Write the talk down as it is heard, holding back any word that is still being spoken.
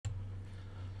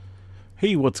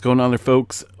Hey, what's going on there,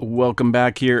 folks? Welcome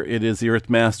back here. It is the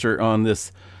Earthmaster on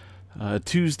this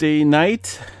Tuesday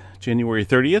night, January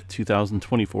 30th,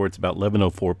 2024. It's about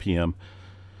 11:04 p.m.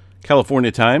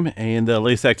 California time, and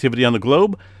latest activity on the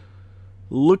globe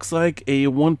looks like a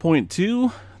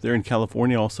 1.2 there in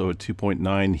California, also a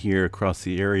 2.9 here across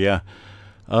the area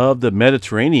of the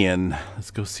Mediterranean. Let's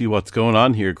go see what's going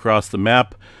on here across the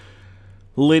map.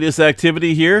 Latest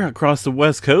activity here across the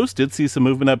west coast. Did see some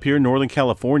movement up here in Northern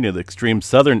California, the extreme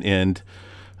southern end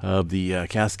of the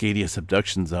Cascadia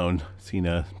subduction zone. Seen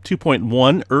a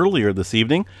 2.1 earlier this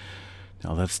evening.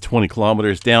 Now that's 20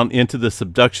 kilometers down into the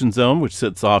subduction zone, which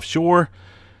sits offshore,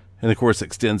 and of course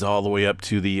extends all the way up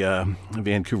to the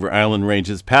Vancouver Island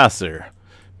ranges past there.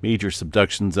 Major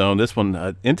subduction zone. This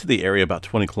one into the area about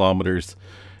 20 kilometers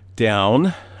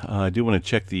down. I do want to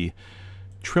check the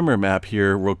tremor map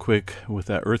here real quick with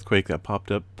that earthquake that popped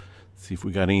up. See if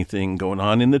we got anything going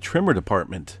on in the tremor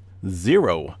department.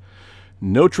 Zero.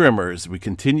 No tremors. We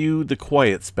continue the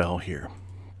quiet spell here.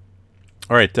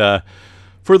 All right,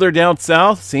 further down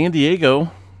south, San Diego.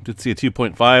 Did see a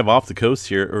 2.5 off the coast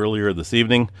here earlier this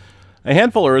evening. A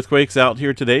handful of earthquakes out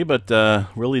here today, but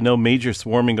really no major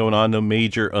swarming going on, no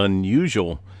major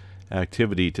unusual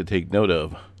activity to take note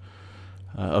of.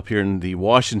 Up here in the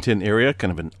Washington area,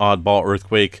 kind of an oddball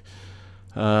earthquake.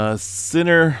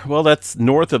 Center, well, that's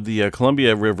north of the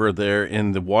Columbia River there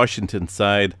in the Washington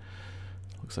side.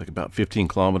 Looks like about 15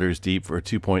 kilometers deep for a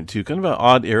 2.2. Kind of an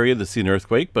odd area to see an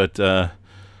earthquake, but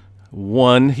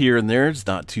one here and there is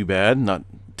not too bad. Not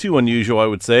too unusual, I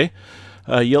would say.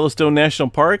 Yellowstone National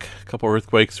Park, a couple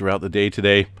earthquakes throughout the day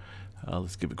today.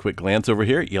 Let's give a quick glance over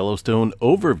here at Yellowstone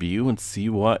overview and see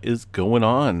what is going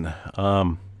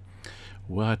on.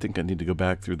 Well, I think I need to go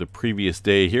back through the previous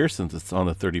day here since it's on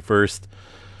the 31st.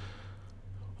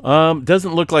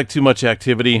 Doesn't look like too much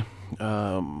activity.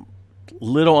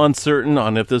 Little uncertain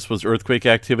on if this was earthquake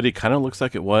activity. Kind of looks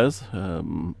like it was.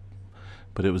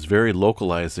 But it was very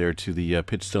localized there to the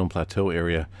Pitchstone Plateau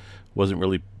area. Wasn't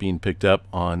really being picked up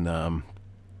on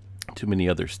too many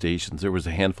other stations. There was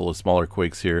a handful of smaller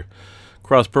quakes here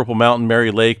across Purple Mountain,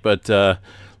 Mary Lake, but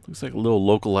looks like a little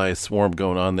localized swarm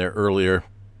going on there earlier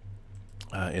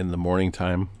in the morning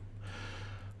time.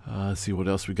 Let's see what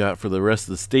else we got for the rest of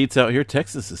the states out here.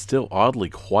 Texas is still oddly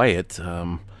quiet.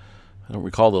 I don't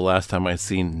recall the last time I've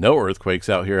seen no earthquakes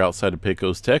out here outside of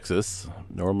Pecos, Texas.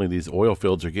 Normally these oil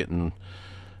fields are getting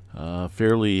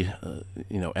fairly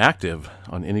active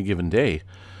on any given day.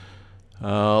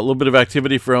 A little bit of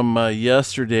activity from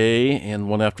yesterday and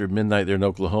one after midnight there in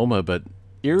Oklahoma, but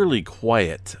eerily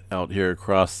quiet out here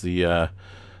across the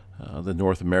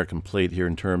North American plate here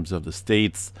in terms of the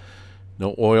states.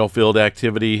 No oil field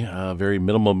activity, very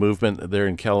minimal movement there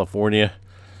in California.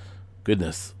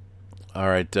 Goodness. All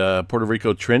right, Puerto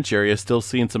Rico Trench area still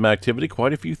seeing some activity.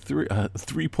 Quite a few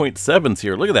 3.7s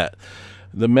here. Look at that.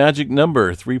 The magic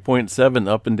number, 3.7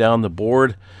 up and down the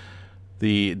board.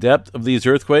 The depth of these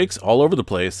earthquakes all over the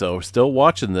place, so we're still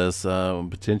watching this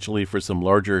potentially for some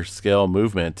larger scale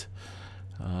movement.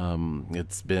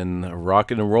 It's been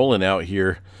rocking and rolling out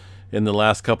here in the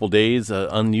last couple days.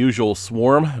 Unusual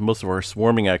swarm. Most of our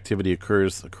swarming activity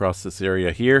occurs across this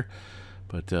area here,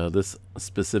 but this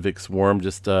specific swarm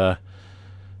just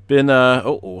been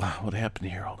what happened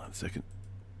here? Hold on a second.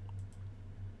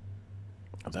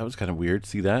 That was kind of weird.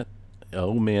 See that?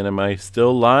 Oh man, am I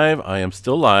still live? I am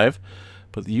still live,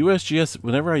 but the USGS,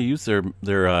 whenever I use their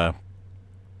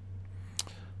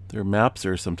maps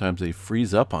there, sometimes they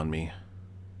freeze up on me.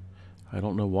 I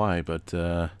don't know why, but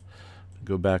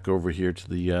go back over here to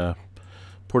the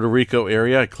Puerto Rico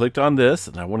area. I clicked on this,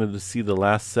 and I wanted to see the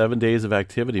last 7 days of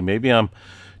activity. Maybe I'm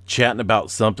chatting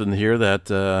about something here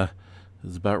that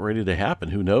is about ready to happen.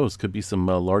 Who knows? Could be some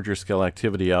larger scale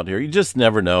activity out here. You just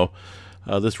never know.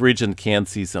 This region can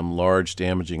see some large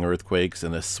damaging earthquakes,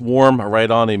 and a swarm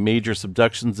right on a major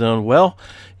subduction zone. Well,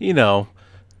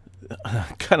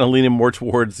 kind of leaning more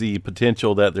towards the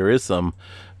potential that there is some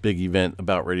big event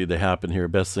about ready to happen here.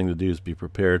 Best thing to do is be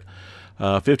prepared.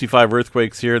 55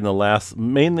 earthquakes here in the last,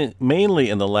 mainly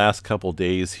in the last couple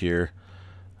days here.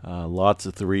 Lots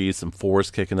of threes, some fours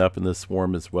kicking up in this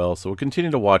swarm as well. So we'll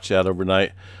continue to watch that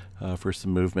overnight for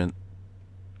some movement.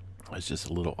 It's just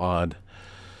a little odd.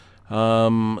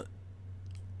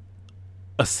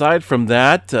 Aside from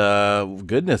that,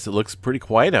 goodness, it looks pretty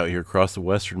quiet out here across the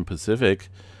Western Pacific.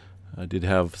 I did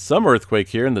have some earthquake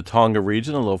here in the Tonga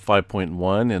region, a little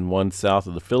 5.1, and one south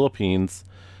of the Philippines,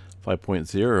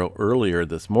 5.0 earlier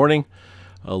this morning.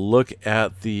 A look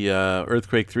at the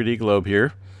earthquake 3D globe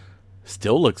here.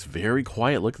 Still looks very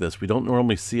quiet. Look at this. We don't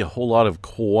normally see a whole lot of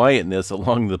quietness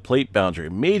along the plate boundary,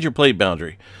 major plate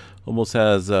boundary. almost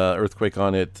has earthquake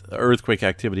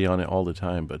activity on it all the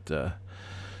time, but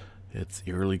it's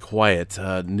eerily quiet.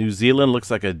 New Zealand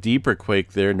looks like a deeper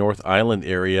quake there. North Island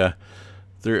area,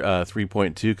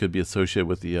 3.2 could be associated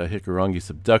with the Hikurangi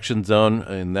subduction zone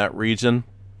in that region.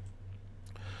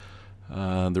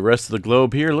 The rest of the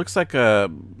globe here looks like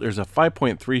there's a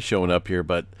 5.3 showing up here,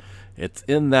 but it's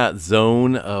in that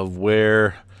zone of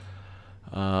where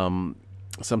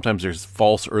sometimes there's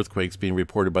false earthquakes being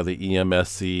reported by the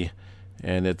EMSC,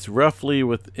 and it's roughly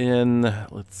within,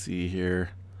 let's see here,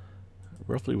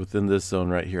 roughly within this zone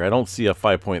right here. I don't see a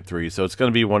 5.3, so it's going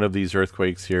to be one of these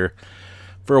earthquakes here.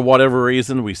 For whatever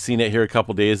reason, we've seen it here a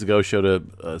couple days ago, showed a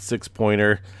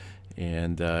 6-pointer,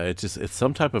 and it's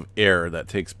some type of error that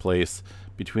takes place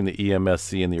between the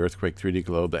EMSC and the earthquake 3D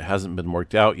globe that hasn't been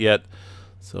worked out yet.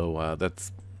 So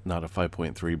that's not a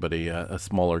 5.3, but a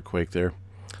smaller quake there.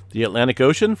 The Atlantic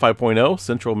Ocean, 5.0,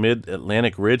 central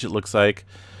mid-Atlantic ridge, it looks like.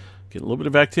 Getting a little bit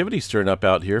of activity stirring up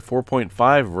out here.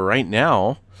 4.5 right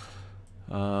now.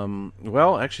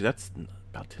 Well, actually, that's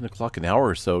about 10 o'clock an hour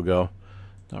or so ago.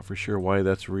 Not for sure why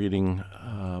that's reading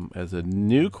as a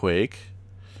new quake.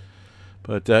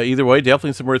 But either way,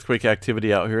 definitely some earthquake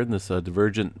activity out here in this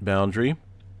divergent boundary.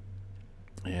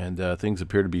 And things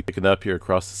appear to be picking up here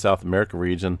across the South America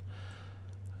region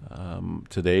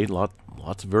today.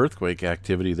 Lots of earthquake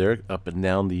activity there up and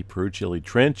down the Puerto Rico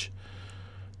Trench.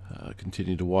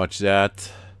 Continue to watch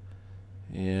that.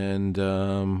 And,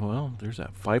 well, there's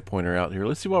that 5-pointer out here.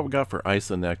 Let's see what we got for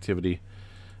Iceland activity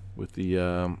with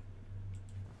the,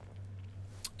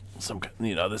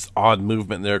 this odd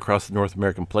movement there across the North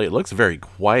American plate. It looks very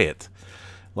quiet.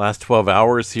 Last 12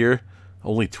 hours here,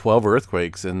 only 12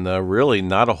 earthquakes, and really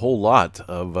not a whole lot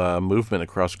of movement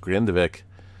across Grindavik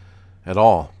at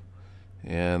all.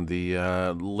 And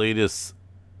the latest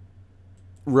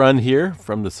run here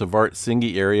from the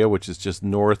Savart-Singi area, which is just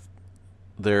north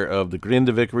there of the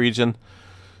Grindavik region,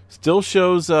 still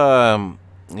shows some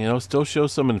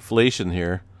inflation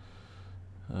here.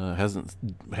 Haven't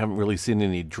really seen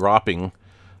any dropping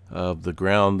of the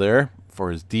ground there as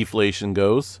far as deflation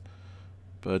goes.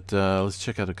 But let's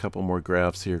check out a couple more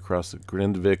graphs here across the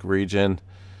Grindavik region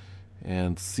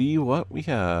and see what we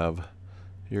have.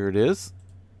 Here it is.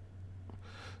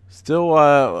 Still,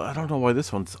 I don't know why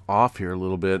this one's off here a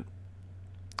little bit.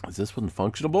 Is this one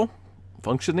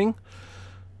functioning?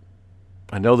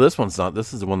 I know this one's not.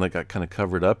 This is the one that got kind of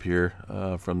covered up here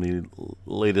from the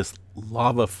latest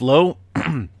lava flow.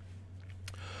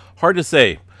 Hard to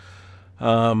say.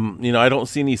 I don't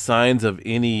see any signs of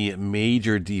any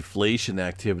major deflation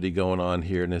activity going on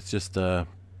here, and it's just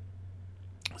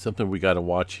something we got to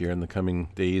watch here in the coming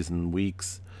days and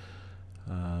weeks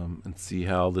and see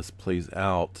how this plays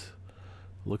out.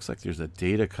 Looks like there's a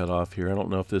data cutoff here. I don't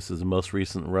know if this is the most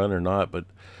recent run or not, but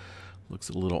looks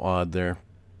a little odd there.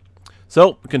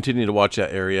 So continue to watch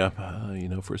that area,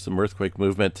 for some earthquake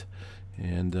movement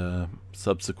and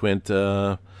subsequent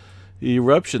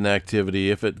eruption activity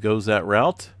if it goes that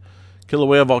route.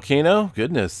 Kilauea volcano,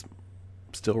 goodness,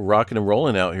 still rocking and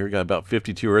rolling out here. Got about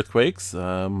 52 earthquakes,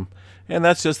 and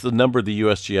that's just the number the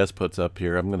USGS puts up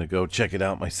here. I'm going to go check it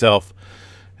out myself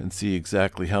and see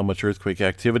exactly how much earthquake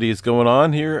activity is going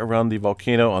on here around the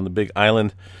volcano on the Big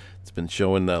Island. It's been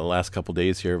showing the last couple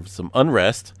days here some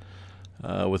unrest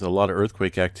with a lot of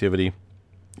earthquake activity,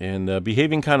 and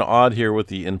behaving kind of odd here with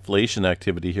the inflation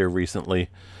activity here recently.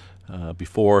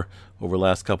 Before, over the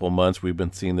last couple of months, we've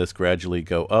been seeing this gradually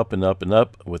go up and up and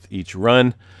up with each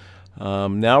run.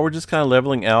 Now we're just kind of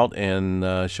leveling out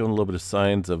and showing a little bit of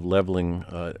signs of leveling,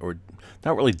 or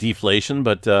not really deflation,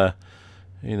 but it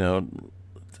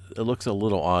looks a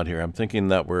little odd here. I'm thinking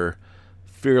that we're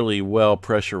fairly well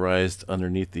pressurized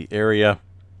underneath the area.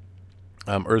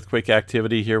 Earthquake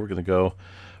activity here, we're going to go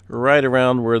right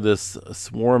around where this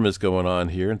swarm is going on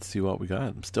here and see what we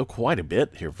got. Still quite a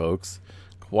bit here, folks.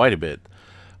 Quite a bit.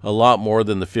 A lot more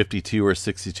than the 52 or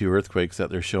 62 earthquakes that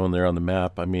they're showing there on the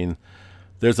map. I mean,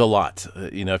 there's a lot.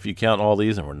 If you count all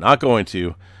these, and we're not going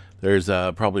to, there's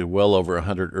probably well over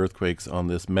 100 earthquakes on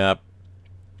this map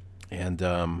and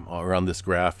around this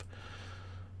graph.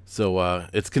 So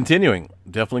it's continuing.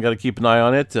 Definitely got to keep an eye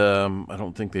on it. I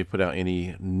don't think they put out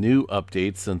any new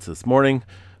updates since this morning,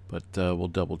 but we'll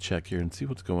double check here and see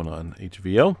what's going on.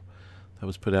 HVO, that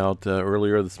was put out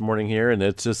earlier this morning here, and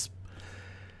it's just,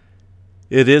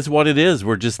 it is what it is.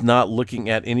 We're just not looking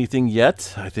at anything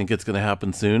yet. I think it's going to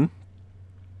happen soon.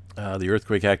 The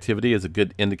earthquake activity is a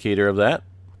good indicator of that.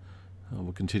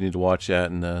 We'll continue to watch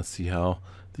that and see how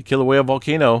the Kilauea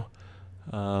volcano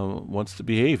wants to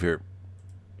behave here.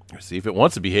 Or see if it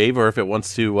wants to behave or if it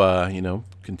wants to,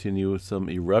 continue some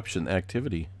eruption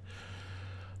activity.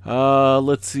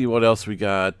 Let's see what else we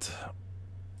got.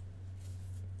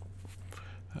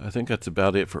 I think that's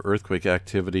about it for earthquake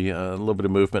activity. A little bit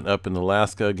of movement up in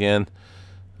Alaska again.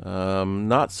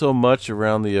 Not so much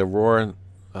around the Aurora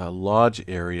Lodge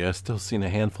area. Still seeing a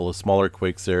handful of smaller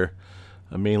quakes there,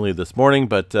 mainly this morning.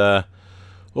 But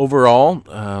overall,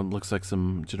 looks like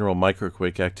some general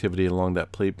microquake activity along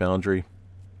that plate boundary.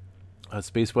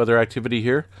 Space weather activity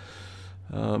here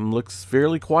looks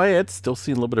fairly quiet. Still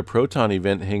seeing a little bit of proton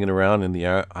event hanging around in the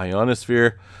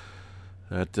ionosphere.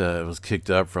 That was kicked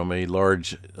up from a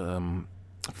large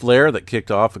flare that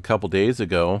kicked off a couple days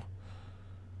ago.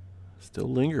 Still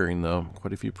lingering, though.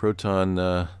 Quite a few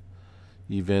proton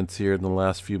events here in the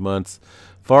last few months.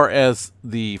 Far as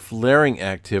the flaring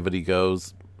activity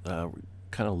goes, kind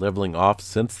of leveling off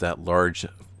since that large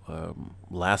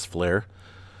last flare.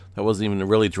 That wasn't even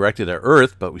really directed at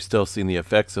Earth, but we still seen the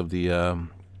effects of the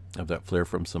of that flare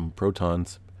from some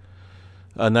protons.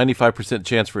 95%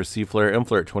 chance for a C flare, M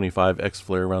flare at 25, X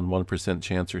flare around 1%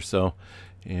 chance or so.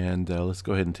 And let's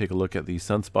go ahead and take a look at these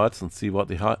sunspots and see what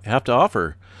they have to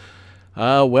offer.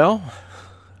 Well,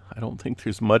 I don't think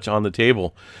there's much on the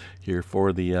table here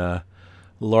for the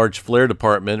large flare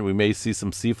department. We may see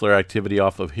some C flare activity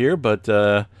off of here,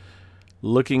 but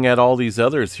looking at all these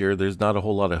others here, there's not a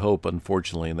whole lot of hope,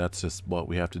 unfortunately, and that's just what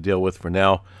we have to deal with for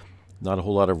now. Not a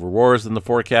whole lot of auroras in the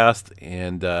forecast,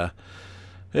 and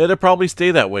it'll probably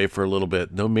stay that way for a little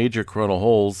bit. No major coronal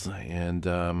holes, and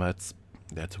that's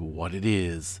what it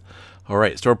is. All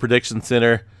right, Storm Prediction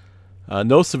Center.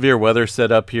 No severe weather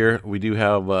set up here. We do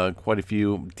have quite a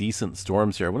few decent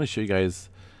storms here. I want to show you guys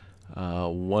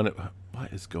what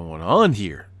is going on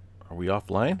here. Are we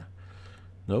offline?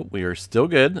 Nope, we are still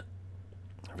good.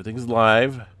 Everything's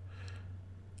live.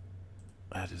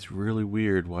 That is really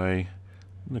weird. Why? I'm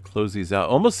gonna close these out.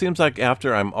 Almost seems like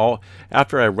after I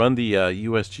run the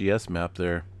USGS map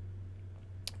there.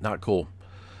 Not cool.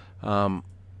 I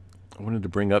wanted to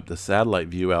bring up the satellite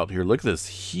view out here. Look at this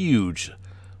huge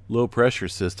low pressure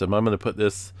system. I'm going to put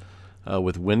this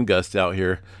with wind gusts out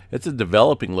here. It's a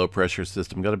developing low pressure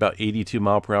system. Got about 82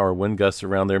 mile per hour wind gusts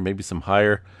around there, maybe some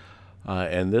higher.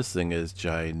 And this thing is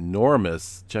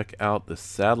ginormous. Check out the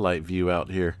satellite view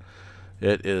out here.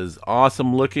 It is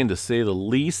awesome looking, to say the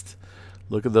least.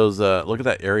 Look at those. Look at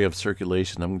that area of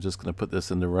circulation. I'm just going to put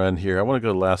this in the run here. I want to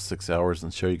go the last 6 hours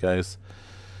and show you guys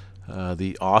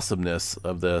the awesomeness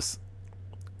of this.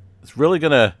 It's really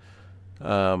going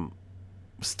to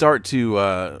start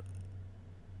to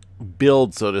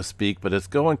build, so to speak, but it's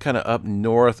going kind of up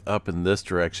north, up in this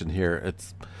direction here.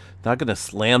 It's not going to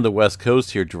slam the west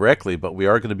coast here directly, but we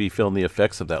are going to be feeling the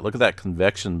effects of that. Look at that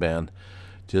convection band,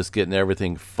 just getting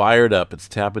everything fired up. It's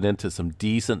tapping into some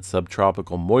decent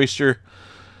subtropical moisture,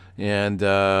 and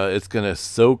it's going to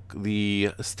soak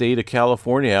the state of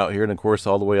California out here, and of course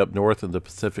all the way up north in the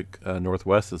Pacific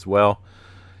Northwest as well.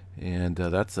 And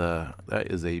that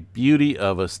is a beauty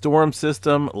of a storm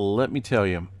system, let me tell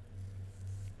you.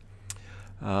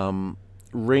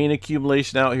 Rain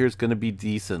accumulation out here is going to be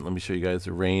decent. Let me show you guys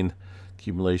the rain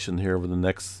accumulation here over the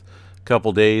next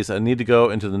couple days. I need to go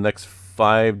into the next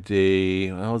 5 day.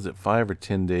 How is it, 5 or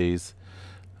 10 days?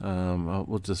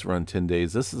 We'll just run 10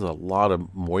 days. This is a lot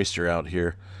of moisture out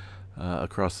here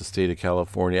across the state of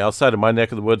California. Outside of my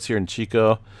neck of the woods here in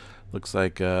Chico, looks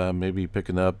like maybe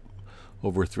picking up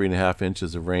over 3.5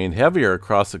 inches of rain. Heavier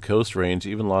across the coast range,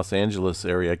 even Los Angeles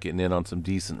area getting in on some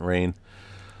decent rain.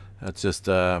 That's just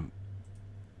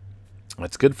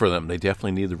that's good for them. They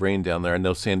definitely need the rain down there. I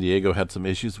know San Diego had some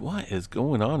issues. What is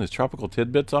going on? Is Tropical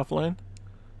Tidbits offline?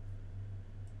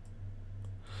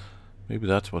 Maybe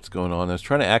that's what's going on. I was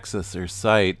trying to access their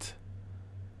site.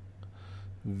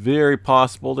 Very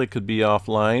possible they could be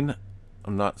offline.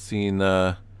 I'm not seeing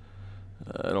I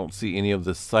don't see any of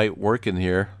the site working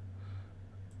here.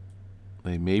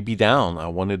 They may be down. I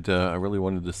really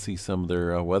wanted to see some of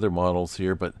their weather models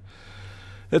here, but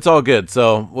it's all good.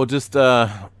 So we'll just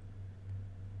go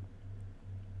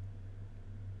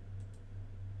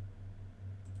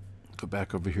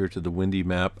back over here to the windy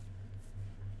map,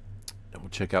 and we'll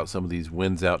check out some of these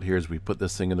winds out here as we put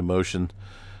this thing into motion.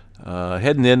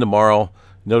 Heading in tomorrow,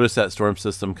 notice that storm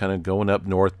system kind of going up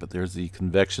north, but there's the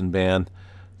convection band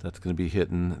that's going to be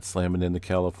hitting, slamming into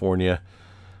California.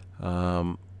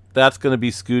 That's going to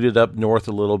be scooted up north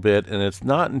a little bit, and it's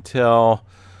not until,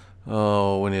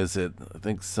 when is it? I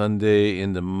think Sunday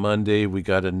into Monday, we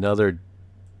got another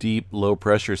deep low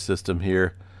pressure system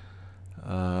here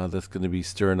that's going to be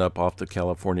stirring up off the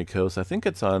California coast. I think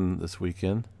it's on this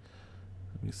weekend.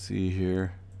 Let me see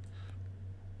here.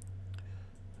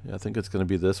 Yeah, I think it's going to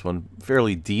be this one.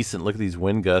 Fairly decent. Look at these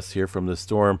wind gusts here from the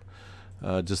storm.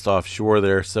 just offshore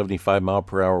there,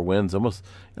 75-mile-per-hour winds. Almost,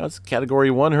 it's a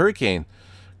Category 1 hurricane.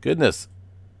 Goodness.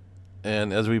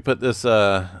 And as we put this,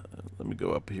 let me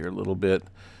go up here a little bit.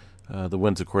 The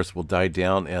winds, of course, will die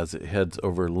down as it heads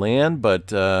over land,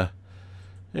 but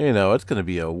it's going to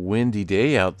be a windy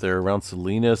day out there around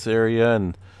Salinas area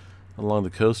and along the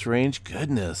Coast Range.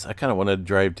 Goodness, I kind of want to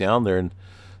drive down there and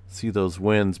see those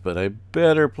winds, but I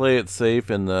better play it safe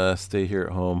and stay here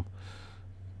at home.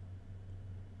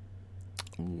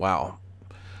 Wow.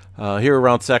 Here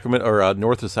around Sacramento, or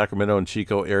north of Sacramento and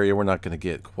Chico area, we're not going to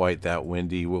get quite that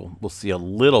windy. We'll see a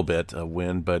little bit of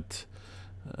wind, but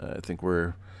I think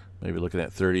we're maybe looking at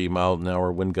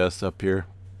 30-mile-an-hour wind gusts up here.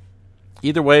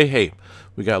 Either way, hey,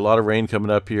 we got a lot of rain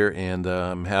coming up here, and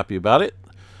I'm happy about it.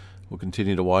 We'll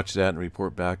continue to watch that and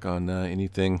report back on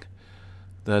anything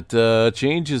that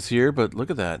changes here. But look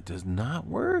at that. It does not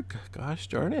work. Gosh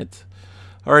darn it.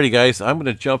 Alrighty, guys. I'm going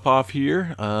to jump off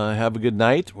here. Have a good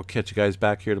night. We'll catch you guys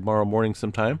back here tomorrow morning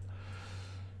sometime.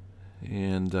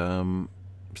 And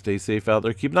stay safe out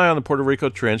there. Keep an eye on the Puerto Rico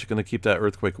Trench. Going to keep that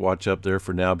earthquake watch up there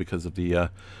for now because of the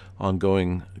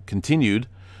ongoing, continued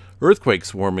earthquake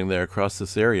swarming there across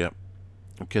this area.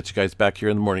 I'll catch you guys back here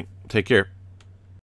in the morning. Take care.